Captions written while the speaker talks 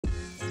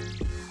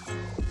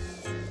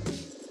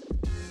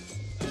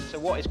So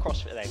what is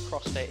CrossFit then?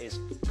 CrossFit is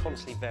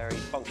constantly varied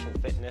functional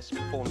fitness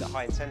performed at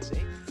high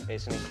intensity.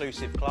 It's an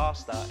inclusive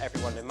class that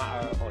everyone, no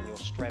matter on your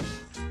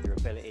strength, your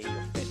ability,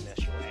 your fitness,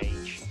 your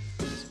age,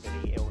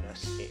 disability,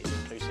 illness, it is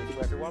inclusive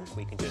for everyone.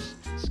 We can just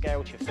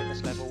scale to your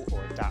fitness level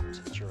or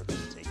adapt to your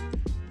ability.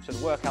 So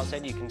the workouts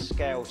then you can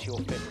scale to your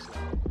fitness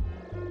level.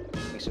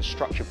 It's a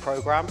structured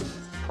programmed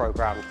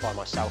by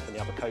myself and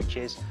the other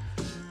coaches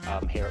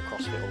here at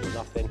CrossFit All or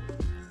Nothing,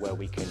 where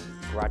we can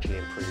gradually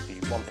improve you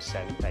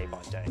 1% day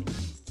by day.